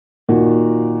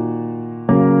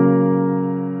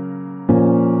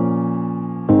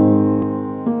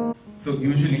So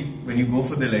usually when you go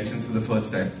for the elections for the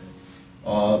first time,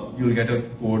 you'll get a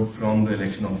code from the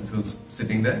election officers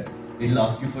sitting there. It'll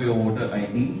ask you for your voter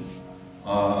ID,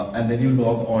 and then you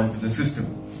log on to the system.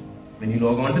 When you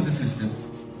log on to the system,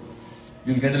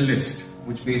 you'll get a list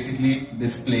which basically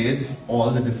displays all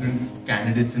the different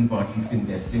candidates and parties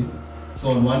contesting.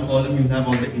 So on one column you have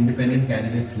all the independent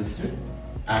candidates listed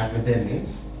and with their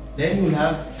names. Then you'll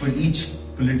have, for each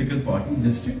political party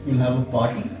listed, you'll have a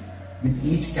party with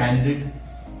each candidate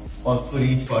or for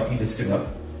each party listed up.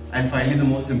 And finally, the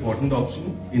most important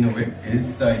option in a way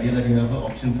is the idea that you have an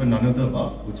option for none of the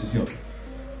above, which is here.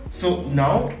 So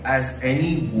now, as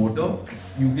any voter,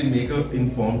 you can make an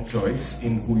informed choice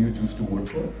in who you choose to vote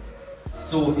for.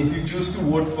 So if you choose to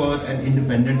vote for an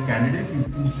independent candidate, you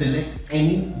can select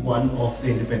any one of the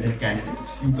independent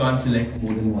candidates. You can't select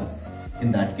more than one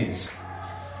in that case.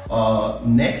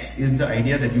 Next is the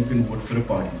idea that you can vote for a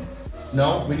party.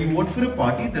 Now, when you vote for a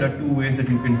party, there are two ways that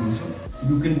you can do so.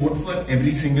 You can vote for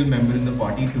every single member in the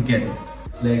party together.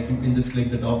 Like you can just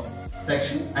click the top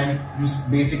section and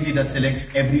basically that selects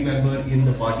every member in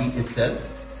the party itself,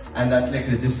 and that's like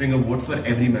registering a vote for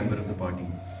every member of the party.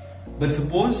 But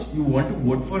suppose you want to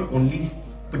vote for only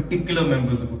particular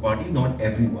members of a party, not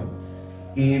everyone.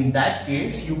 In that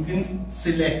case, you can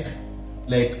select,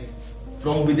 like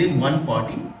from within one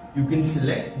party, you can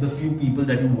select the few people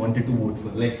that you wanted to vote for.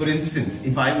 Like for instance,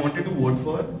 if I wanted to vote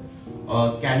for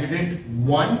candidate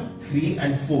 1, 3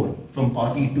 and 4 from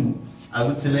party 2, I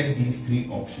would select these three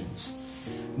options.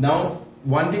 Now,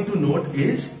 one thing to note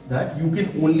is that you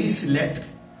can only select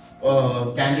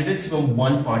candidates from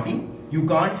one party. You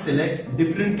can't select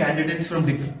different candidates from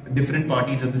different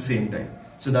parties at the same time.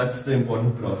 So that's the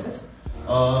important process.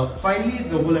 Finally,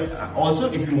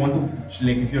 also if you want to,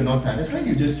 like if you're not satisfied,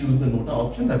 you just choose the nota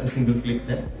option. That's a single click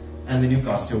there, and then you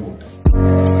cast your vote.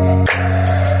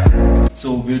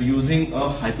 So we're using a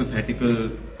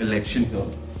hypothetical election here.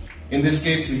 In this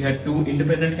case, we had 2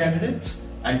 independent candidates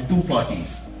and 2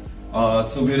 parties.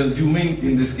 So we're assuming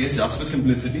in this case, just for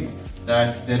simplicity,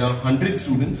 that there are 100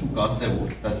 students who cast their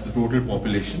vote. That's the total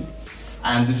population.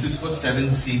 And this is for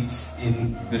 7 seats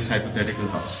in this hypothetical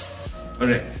house.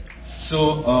 Alright.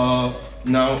 So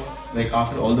now, like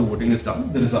after all the voting is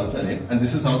done, the results are in, and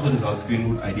this is how the results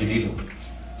screen would ideally look.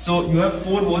 So you have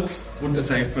 4 votes put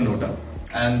aside for nota,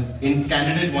 and in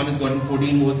candidate 1 has gotten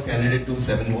 14 votes, candidate 2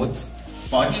 7 votes.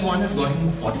 Party 1 has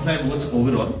gotten 45 votes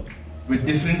overall, with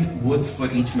different votes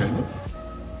for each member.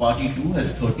 Party 2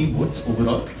 has 30 votes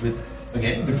overall, with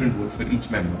again different votes for each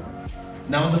member.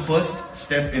 Now the first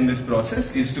step in this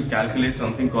process is to calculate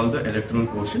something called the electoral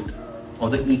quotient, or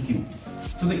the EQ.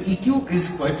 So the EQ is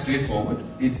quite straightforward.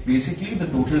 It's basically the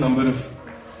total number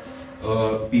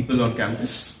of people on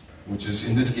campus, which is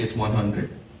in this case 100,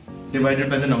 divided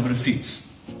by the number of seats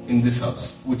in this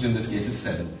house, which in this case is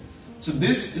 7. So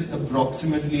this is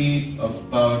approximately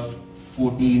about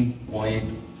 14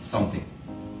 point something.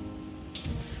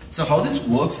 So how this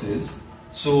works is,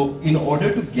 so in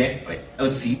order to get a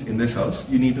seat in this house,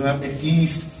 you need to have at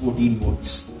least 14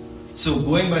 votes. So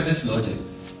going by this logic,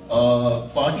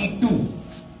 party 2,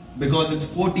 because it's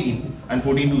 14 and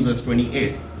 14 2s, that's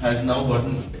 28, has now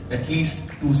gotten at least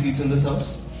 2 seats in this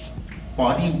house.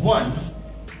 Party 1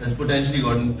 has potentially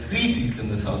gotten 3 seats in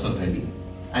this house already,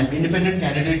 and independent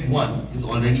candidate 1 is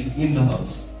already in the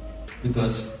house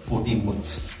because 14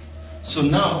 votes. So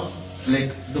now,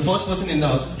 like the first person in the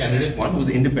house is candidate 1, who's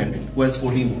independent, who has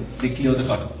 14 votes. They clear the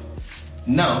cutoff.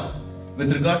 Now,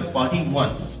 with regard to party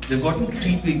 1, they've gotten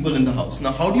 3 people in the house.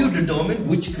 Now, how do you determine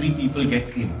which 3 people get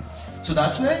in? So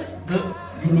that's where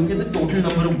you look at the total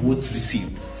number of votes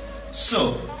received.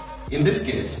 So, in this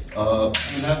case,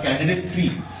 you have candidate 3,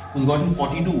 who's gotten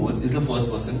 42 votes, is the first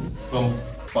person from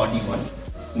party 1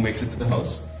 who makes it to the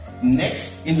house.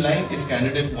 Next in line is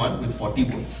candidate 1 with 40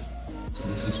 votes. So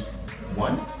this is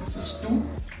 1, this is 2,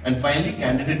 and finally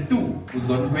candidate 2, who's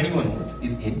gotten 21 votes,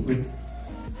 is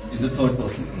the third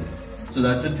person in. So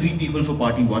that's the 3 people for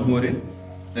party 1 who are in.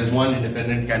 There's 1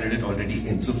 independent candidate already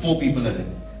in, so 4 people are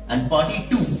in. And party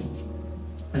 2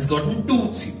 has gotten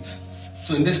 2 seats.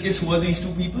 So in this case, who are these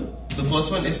 2 people? The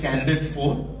first one is candidate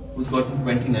 4, who's gotten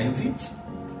 29 seats,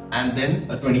 and then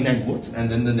 29 votes, and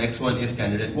then the next one is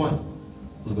candidate 1,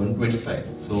 who's gotten 25.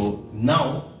 So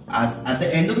now, at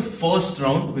the end of the first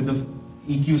round, with the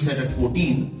EQ set at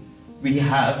 14, we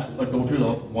have a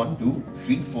total of 1, 2,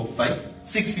 3, 4, 5,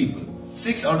 6 people.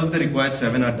 6 out of the required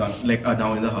 7 are done, are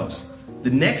now in the house. The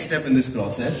next step in this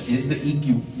process is the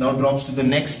EQ now drops to the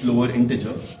next lower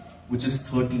integer, which is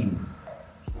 13.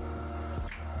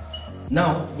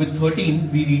 Now, with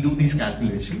 13, we redo these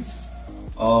calculations.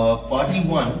 Party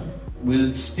 1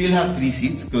 will still have 3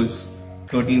 seats because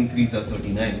 13 threes are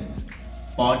 39.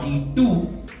 Party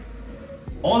 2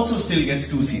 also still gets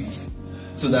 2 seats.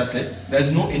 So that's it. There's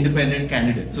no independent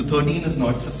candidate. So 13 is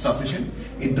not sufficient.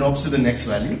 It drops to the next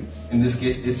value. In this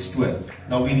case, it's 12.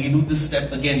 Now we redo this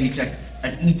step again. We check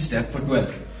at each step for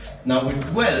 12. Now with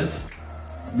 12,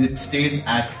 it stays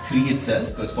at 3 itself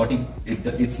because 40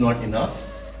 it's not enough.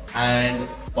 And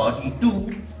party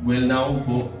 2 will now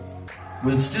go,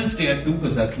 will still stay at 2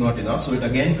 because that's not enough. So it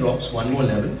again drops one more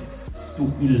level to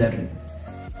 11.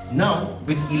 Now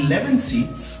with 11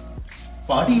 seats,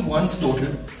 party 1's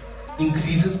total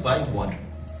increases by 1.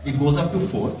 It goes up to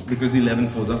 4 because 11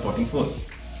 4s are 44.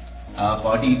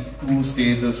 Party 2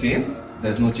 stays the same.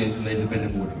 There's no change in the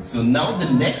independent voting. So now the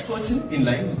next person in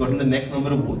line who's gotten the next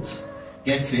number of votes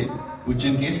gets in, which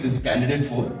in case is candidate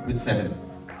 4 with 7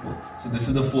 votes. So this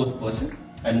is the 4th person,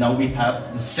 and now we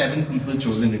have the 7 people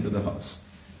chosen into the house.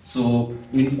 So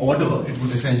in order, it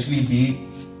would essentially be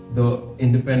the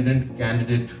independent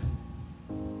candidate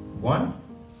 1,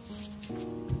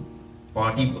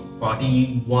 party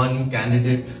 1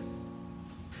 candidate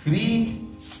 3,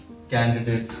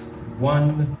 candidate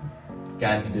 1,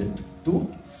 candidate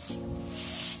 2,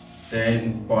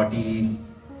 then party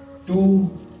 2,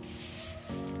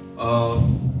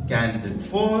 candidate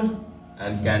 4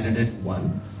 and candidate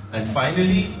 1, and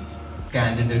finally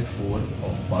candidate 4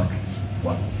 of party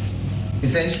 1.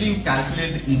 Essentially, you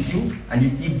calculate the EQ and you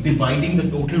keep dividing the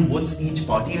total votes each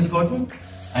party has gotten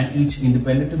and each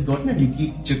independent has gotten, and you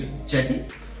keep checking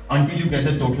until you get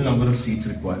the total number of seats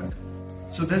required.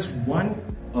 So there's one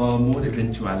more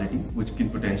eventuality which can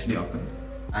potentially occur,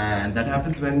 and that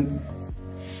happens when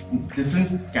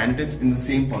different candidates in the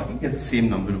same party get the same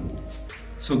number of votes.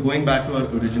 So going back to our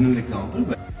original example,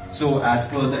 so as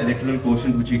per the electoral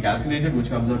quotient which we calculated, which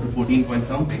comes out to 14 point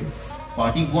something,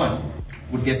 party 1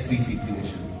 would get 3 seats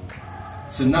initially.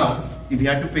 So now, if we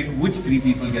had to pick which 3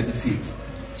 people get the seats,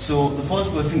 so the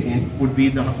first person in would be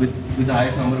with the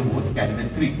highest number of votes,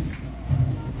 candidate 3.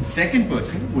 The second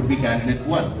person would be candidate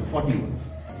 1 with 40 votes.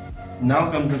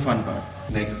 Now comes the fun part.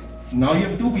 Like, now you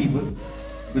have 2 people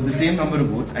with the same number of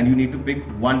votes and you need to pick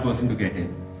one person to get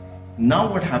in. Now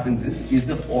what happens is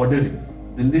the ordering,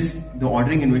 the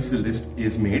ordering in which the list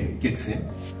is made kicks in.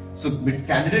 So with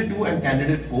candidate 2 and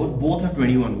candidate 4, both have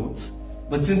 21 votes.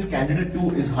 But since candidate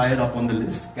 2 is higher up on the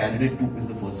list, candidate 2 is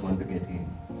the first one to get in.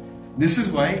 This is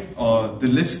why the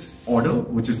list order,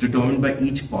 which is determined by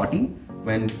each party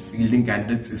when fielding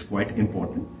candidates, is quite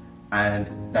important, and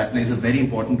that plays a very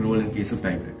important role in case of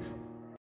tie breaks.